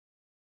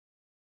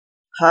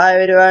Hi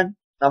everyone,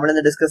 നമ്മൾ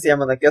ഇന്ന് discuss ചെയ്യാൻ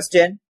പോകുന്ന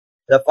question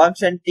the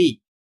function t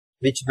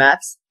which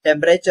maps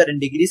temperature in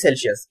degree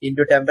Celsius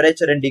into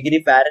temperature in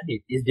degree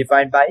Fahrenheit is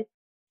defined by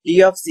t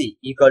of c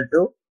equal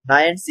to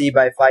 9c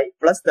by 5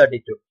 plus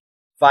 32.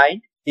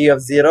 Find t of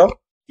 0,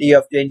 t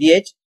of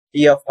 28,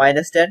 t of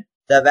minus 10,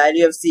 the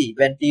value of c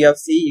when t of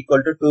c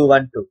equal to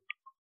 212.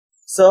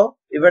 So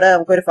ഇവിടെ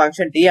നമുക്കൊരു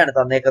function t ആണ്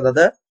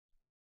തന്നേക്കുന്നത്.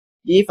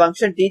 ഈ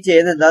function t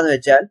ചെയ്യുന്നത് എന്താന്ന്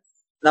വെച്ചാൽ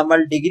നമ്മൾ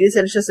degree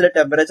സെൽഷ്യസിലെ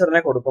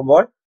ടെമ്പറേച്ചറിനെ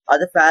കൊടുക്കുമ്പോൾ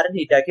അത്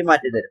ഫാരൻഹീറ്റ് ആക്കി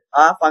മാറ്റി തരും.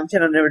 ആ ഫംഗ്ഷൻ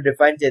ആണ് ഇവിടെ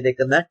ഡിഫൈൻ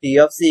ചെയ്തേക്കുന്ന T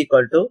of C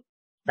equal to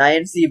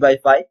 9c by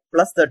 5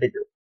 plus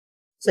 32.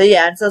 So ഈ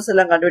ആൻസേഴ്സ്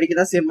എല്ലാം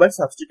കണ്ടുപിടിക്കുന്ന സിമ്പിൾ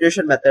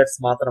സബ്സ്റ്റിറ്റ്യൂഷൻ മെത്തേഡ്സ്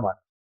മാത്രമാണ്.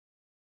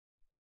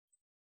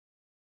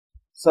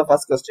 So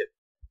first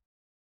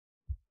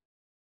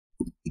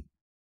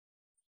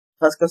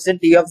question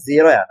T of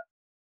 0 ആണ്.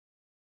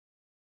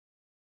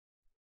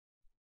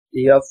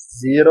 ടി ഓഫ്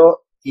 0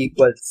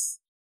 ഈക്വൽസ്,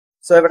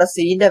 സോ ഇവിടെ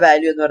സിന്റെ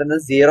വാല്യൂ എന്ന്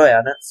പറയുന്നത് 0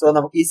 ആണ്. സോ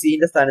നമുക്ക് ഈ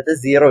സിന്റെ സ്ഥാനത്ത്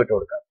 0 ഇട്ട്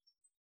കൊടുക്കാം.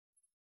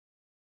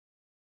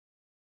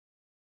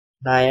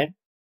 9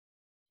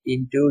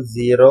 into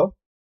 0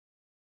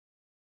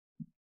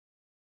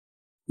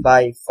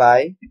 by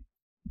 5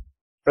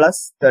 plus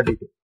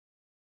 32.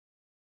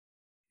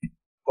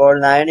 അപ്പോൾ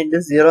 9 into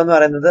 0 എന്ന്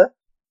പറയുന്നത്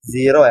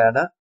 0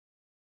 ആണ്.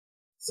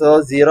 സോ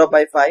 0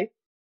 by 5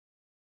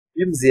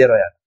 0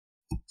 ആണ്.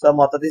 സോ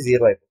മൊത്തത്തിൽ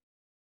 0 ആയി.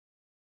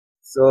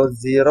 So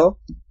 0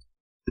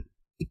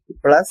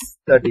 plus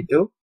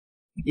 32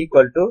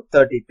 equal to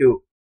 32.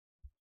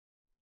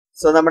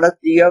 So നമ്മുടെ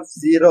ടി ഓഫ്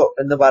 0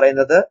 എന്ന്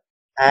പറയുന്നത്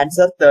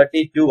ആൻസർ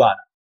 32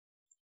 ആണ്.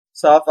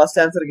 സോ ഫസ്റ്റ്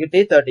ആൻസർ കിട്ടി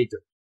 32.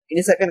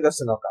 ഇനി സെക്കൻഡ്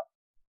ക്വസ്റ്റ്യൻ നോക്കാം.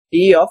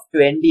 T of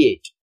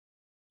 28.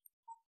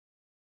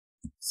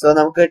 സോ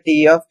നമുക്ക് ടി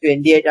ഓഫ്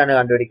 28 ആണ്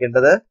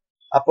കണ്ടുപിടിക്കേണ്ടത്.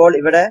 അപ്പോൾ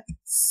ഇവിടെ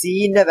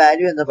സിന്റെ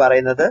വാല്യൂ എന്ന്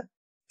പറയുന്നത്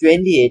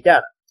 28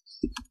 ആണ്.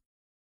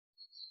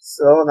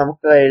 സോ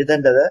നമുക്ക്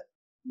എഴുതേണ്ടത്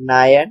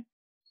 9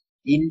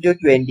 into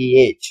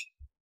 28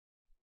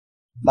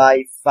 by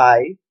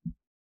 5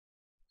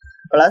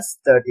 plus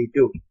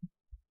 32.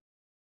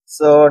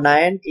 So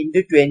 9 into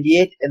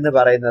 28 എന്ന്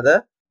പറയുന്നത്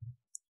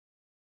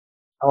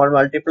നമ്മൾ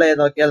മൾട്ടിപ്ലൈ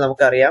ചെയ്ത് നോക്കിയാൽ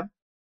നമുക്കറിയാം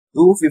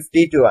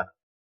 252 ആണ്.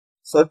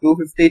 So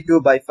 252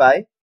 by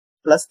 5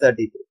 plus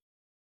 32.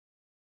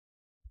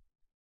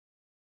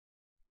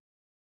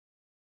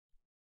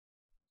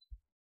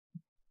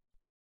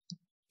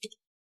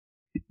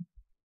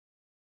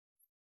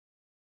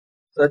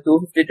 So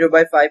 252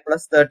 by 5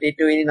 plus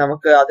 32. ഇനി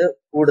നമുക്ക് അത്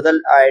കൂടുതൽ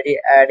ആഡ്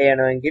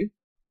ചെയ്യണമെങ്കിൽ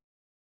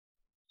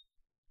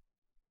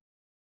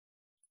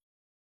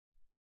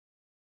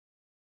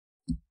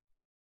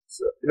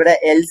ഇവിടെ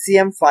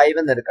LCM 5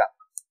 എന്ന് എടുക്കാം.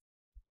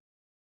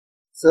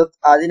 സോ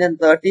അതിന്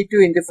 32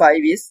 into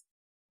 5 is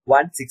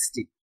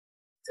 160.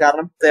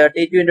 കാരണം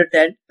 32 into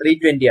 10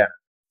 320 ആണ്.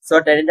 സോ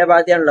 10ന്റെ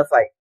പകുതിയാണല്ലോ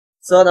 5.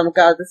 സോ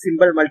നമുക്ക് അത്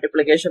സിമ്പിൾ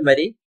മൾട്ടിപ്ലിക്കേഷൻ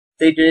വഴി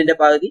 320ന്റെ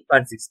പകുതി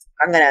 160.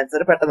 അങ്ങനെ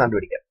ആൻസർ പെട്ടെന്ന്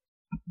കണ്ടുപിടിക്കാം.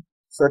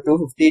 So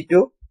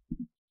 252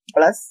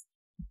 plus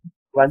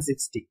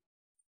 160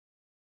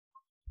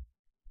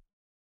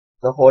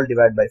 the whole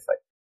divided by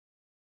 5.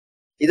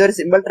 ഇതൊരു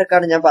സിമ്പിൾ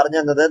ട്രിക്കാണ് ഞാൻ പറഞ്ഞു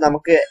തന്നത്.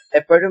 നമുക്ക്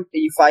എപ്പോഴും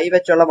ഈ 5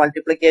 വെച്ചുള്ള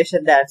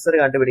മൾട്ടിപ്ലിക്കേഷന്റെ ആൻസർ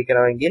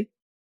കണ്ടുപിടിക്കണമെങ്കിൽ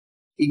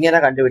ഇങ്ങനെ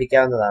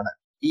കണ്ടുപിടിക്കാവുന്നതാണ്.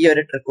 ഈ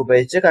ഒരു ട്രിക്ക്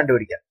ഉപയോഗിച്ച്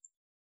കണ്ടുപിടിക്കാം.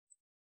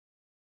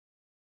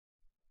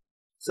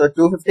 So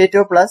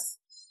 252 plus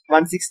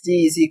 160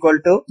 is equal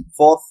to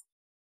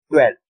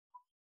 412.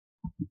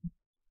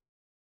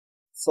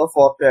 So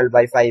 412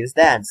 by 5 is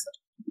the answer.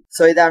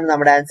 So ഇതാണ്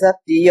നമ്മുടെ answer.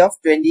 T of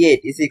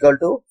 28 is equal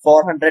to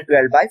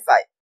 412 by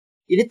 5.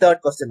 ഇനി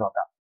തേർഡ് ക്വസ്റ്റ്യൻ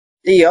നോക്കാം.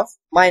 T of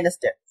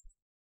 -10.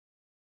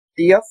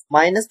 ടി ഓഫ്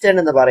 -10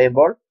 എന്ന്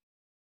പറയുമ്പോൾ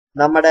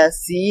നമ്മുടെ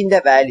സിന്റെ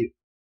വാല്യൂ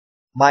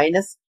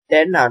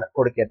 -10 ആണ്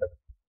കൊടുക്കേണ്ടത്.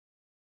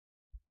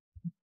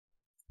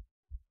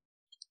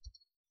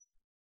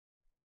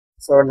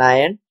 So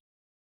 9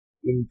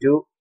 into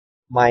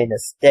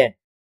 -10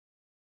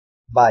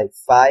 by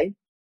 5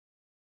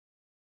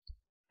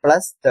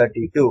 plus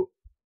 32.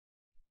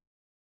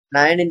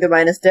 9 into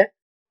 -10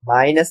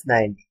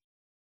 -90.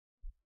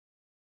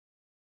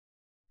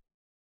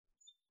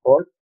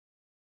 Or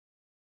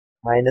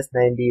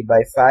 -90 by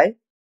 5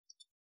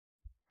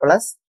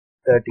 plus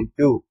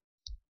 32.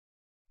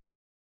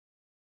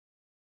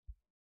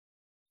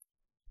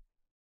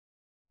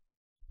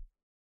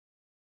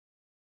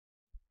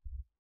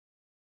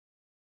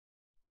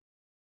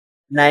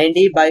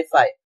 -90 by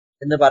 5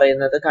 എന്ന്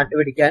പറയുന്നത്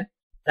കണ്ടുപിടിക്കാൻ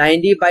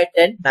 90 by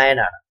 10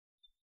 9 ആണ്.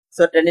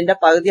 സോ 10ന്റെ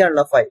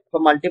പകുതിയാണല്ലോ 5.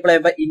 അപ്പൊ മൾട്ടിപ്ലൈ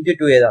ചെയ്യുമ്പോൾ ഇൻറ്റു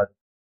 2 ചെയ്താണ്.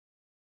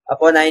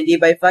 അപ്പോ 90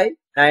 by 5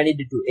 9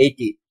 into 2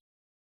 80.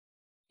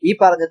 ഈ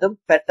പറഞ്ഞതും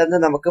പെട്ടെന്ന്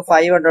നമുക്ക്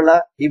 5 കൊണ്ടുള്ള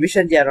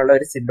ഡിവിഷൻ ചെയ്യാനുള്ള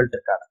ഒരു സിമ്പിൾ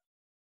ട്രിക്കാണ്.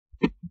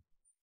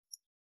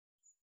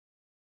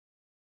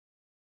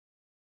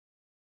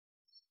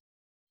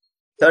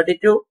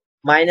 -32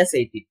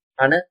 -80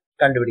 ആണ്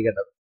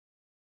കണ്ടുപിടിക്കേണ്ടത്.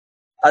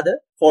 അത്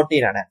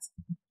 14 ആണ് ആൻസർ.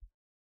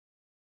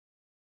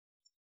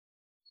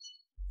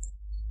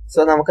 സോ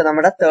നമുക്ക്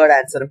നമ്മുടെ തേർഡ്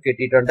ആൻസറും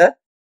കിട്ടിയിട്ടുണ്ട്.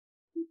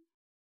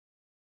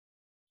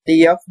 T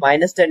of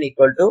 -10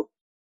 equal to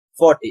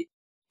 40.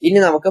 ഇനി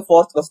നമുക്ക്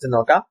ഫോർത്ത് ക്വസ്റ്റ്യൻ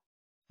നോക്കാം.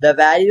 The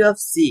value of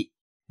c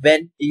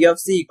when t of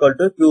c equal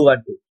to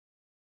 212.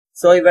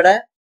 So ഇവിടെ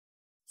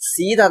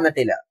സി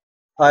തന്നിട്ടില്ല,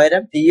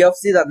 പകരം ടി ഓഫ്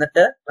സി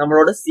തന്നിട്ട്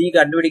നമ്മളോട് സി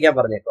കണ്ടുപിടിക്കാൻ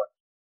പറഞ്ഞേക്കോ.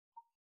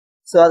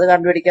 സോ അത്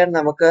കണ്ടുപിടിക്കാൻ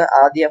നമുക്ക്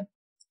ആദ്യം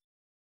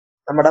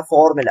നമ്മുടെ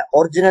ഫോർമുല,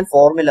 ഒറിജിനൽ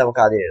ഫോർമുല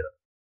നമുക്ക് ആദ്യം എഴുതാം.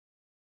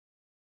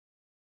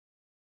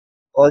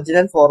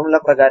 ഒറിജിനൽ ഫോർമുല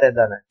പ്രകാരം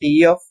എന്താണ്? T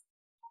of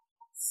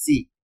C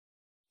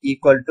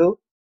equal to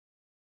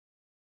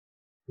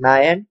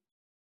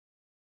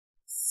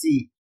 9c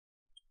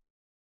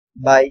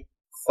by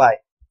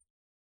 5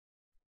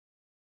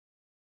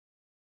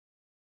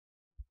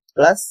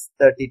 plus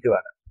 32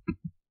 ആണ്.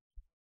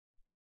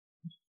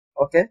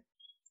 ഓക്കെ,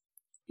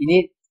 ഇനി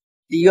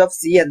ടി ഓഫ്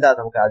സി എന്താ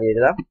നമുക്ക് ആദ്യം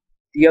എഴുതാം.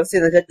 ടി ഓഫ് സി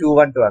എന്ന് വെച്ചാൽ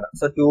 212 ആണ്.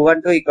 So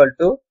 212 equal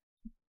to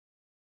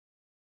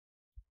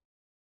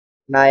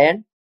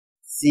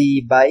 9c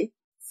by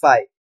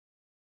 5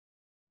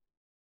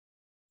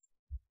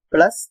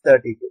 plus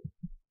 32.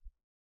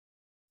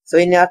 So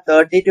ഇനി ആ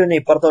 32നെ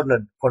ഇപ്പുറത്തോട്ട്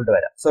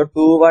കൊണ്ടുവരാം. So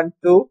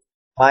 212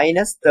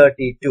 minus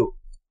 32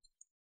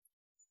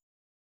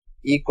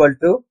 equal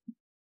to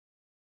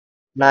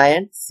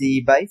 9c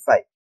by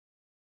 5.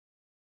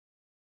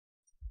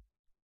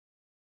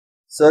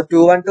 So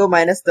 212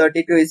 minus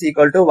 32 is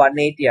equal to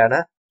 180 ആണ്.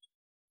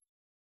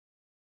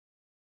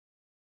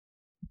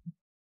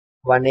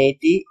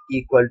 180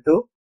 equal to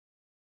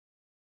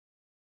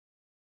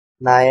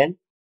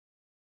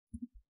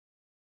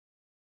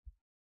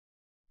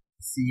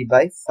 9c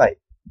by 5.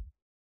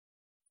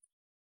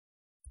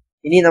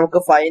 ഇനി നമുക്ക്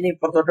 5ന്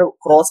ഇപ്പുറത്തോട്ട്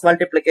ക്രോസ്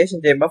മൾട്ടിപ്ലിക്കേഷൻ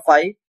ചെയ്യുമ്പോൾ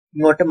 5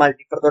 ഇങ്ങോട്ട്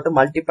ഇപ്പുറത്തോട്ട്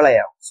മൾട്ടിപ്ലൈ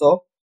ആവും. So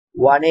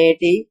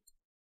 180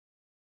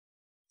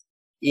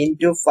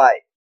 into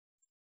 5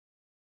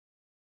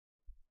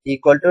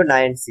 equal to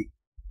 9c.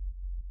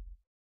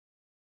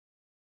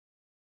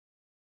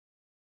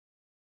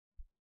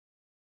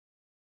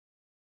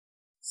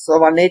 So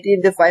 180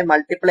 into 5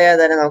 multiply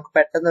ചെയ്താൽ തന്നെ നമുക്ക്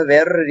പെട്ടെന്ന്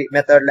വേറൊരു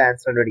മെത്തേഡിൽ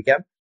ആൻസർ കണ്ടുപിടിക്കാം.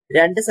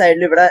 രണ്ട്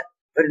സൈഡിലും ഇവിടെ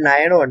ഒരു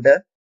 9 ഉണ്ട്.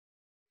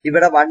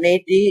 ഇവിടെ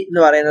 180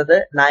 എന്ന് പറയുന്നത്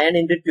 9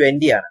 into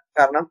 20 ആണ്.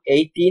 കാരണം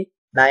 18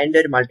 9ന്റെ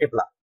ഒരു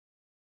മൾട്ടിപ്ലൈ.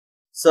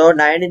 സോ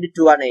 9 into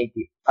 2 ആണ്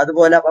 80.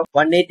 അതുപോലെ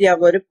 180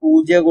 ആകുമ്പോൾ ഒരു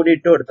 0 കൂടി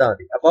ഇട്ട് കൊടുത്താൽ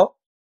മതി. അപ്പൊ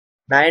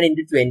 9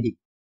 into 20.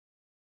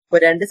 ഇപ്പൊ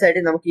രണ്ട്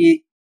സൈഡിൽ നമുക്ക് ഈ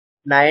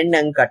 9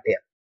 അങ്ങ് കട്ട്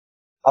ചെയ്യാം.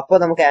 അപ്പൊ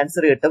നമുക്ക്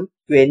ആൻസർ കിട്ടും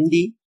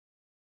 20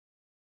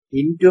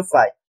 into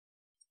 5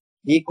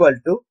 equal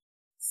to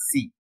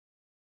C.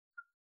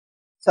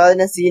 So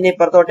അതിനെ സീനെ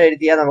ഇപ്പുറത്തോട്ട്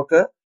എഴുതിയാൽ നമുക്ക്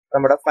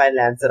നമ്മുടെ ഫൈനൽ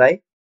ആൻസർ ആയി.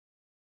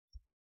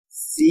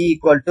 സി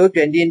ഈക്വൽ ടു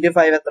 20 into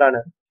 5 എത്രയാണ്?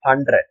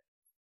 100.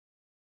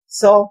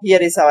 So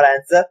here is our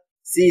answer.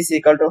 C is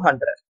equal to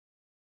 100.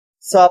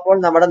 So അപ്പോൾ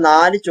നമ്മുടെ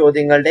 4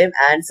 ചോദ്യങ്ങളുടെയും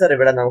ആൻസർ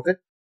ഇവിടെ നമുക്ക്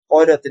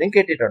ഓരോരുത്തരും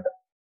കിട്ടിയിട്ടുണ്ട്.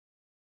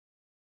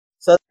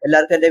 സോ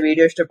എല്ലാവർക്കും എന്റെ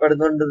വീഡിയോ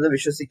ഇഷ്ടപ്പെടുന്നുണ്ടെന്ന്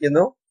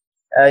വിശ്വസിക്കുന്നു.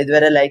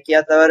 ഇതുവരെ ലൈക്ക്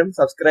ചെയ്യാത്തവരും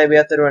സബ്സ്ക്രൈബ്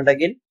ചെയ്യാത്തവരും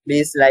ഉണ്ടെങ്കിൽ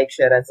please like,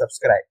 share and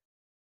subscribe.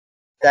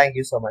 Thank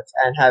you so much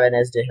and have a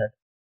nice day ahead.